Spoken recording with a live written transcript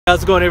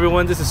How's it going,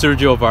 everyone? This is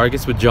Sergio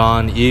Vargas with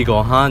John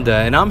Eagle Honda,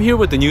 and I'm here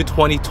with the new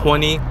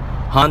 2020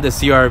 Honda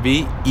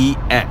CRV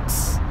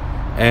EX,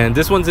 and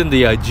this one's in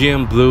the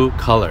GM blue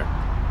color.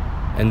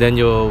 And then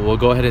we'll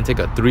go ahead and take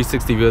a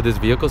 360 view of this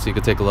vehicle so you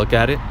can take a look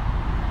at it.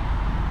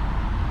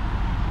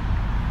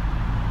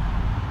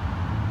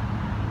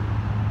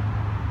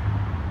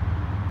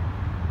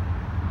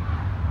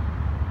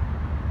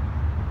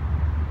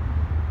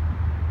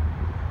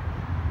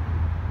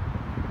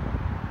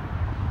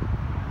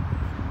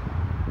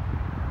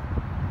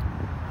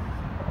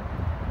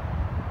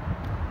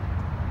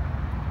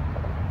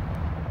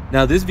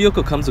 Now, this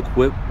vehicle comes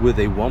equipped with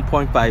a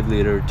 1.5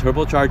 liter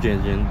turbocharged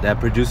engine that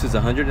produces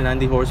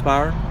 190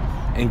 horsepower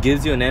and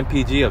gives you an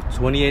MPG of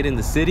 28 in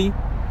the city,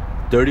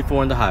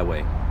 34 on the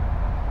highway.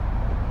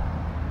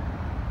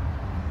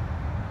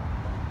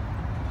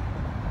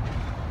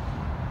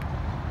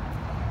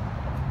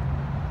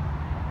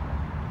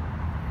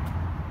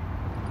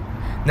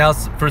 Now,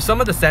 for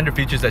some of the standard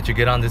features that you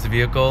get on this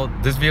vehicle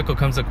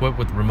comes equipped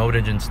with remote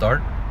engine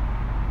start,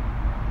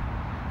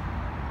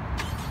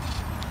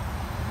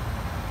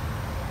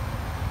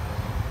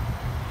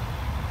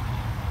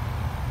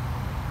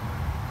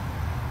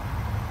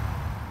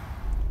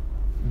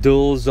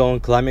 dual zone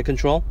climate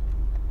control,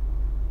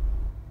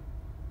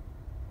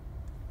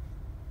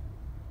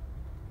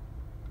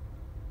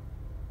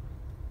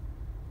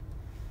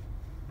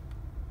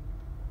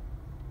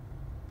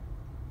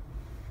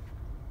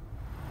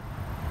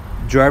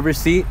 driver's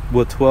seat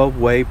with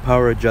 12-way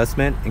power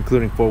adjustment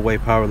including 4-way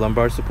power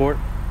lumbar support,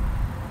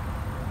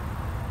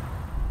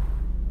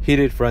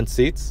 heated front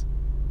seats,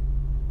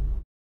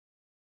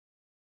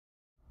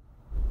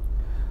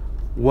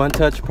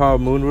 one-touch power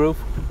moonroof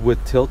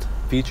with tilt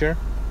feature,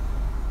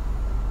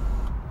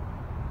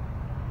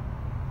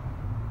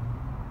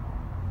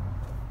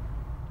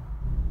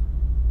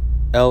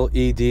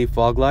 LED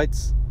fog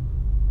lights,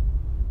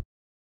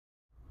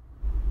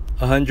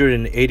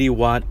 180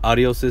 watt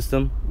audio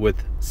system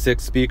with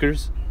 6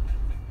 speakers,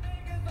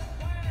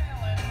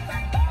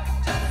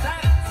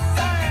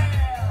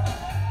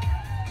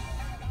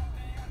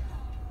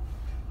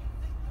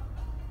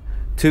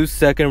 two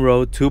second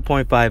row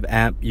 2.5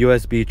 amp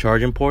USB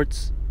charging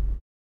ports,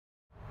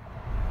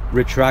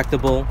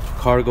 retractable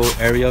cargo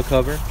area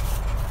cover,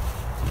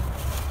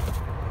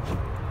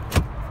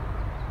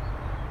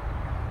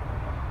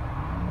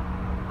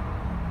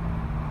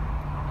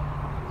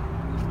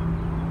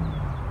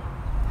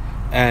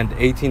 and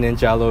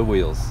 18-inch alloy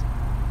wheels.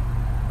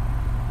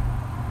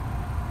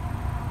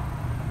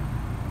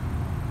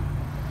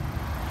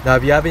 Now,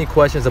 if you have any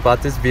questions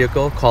about this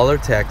vehicle, call or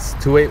text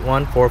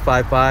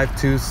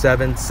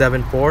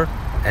 281-455-2774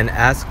 and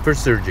ask for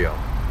Sergio.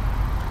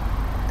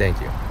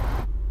 Thank you.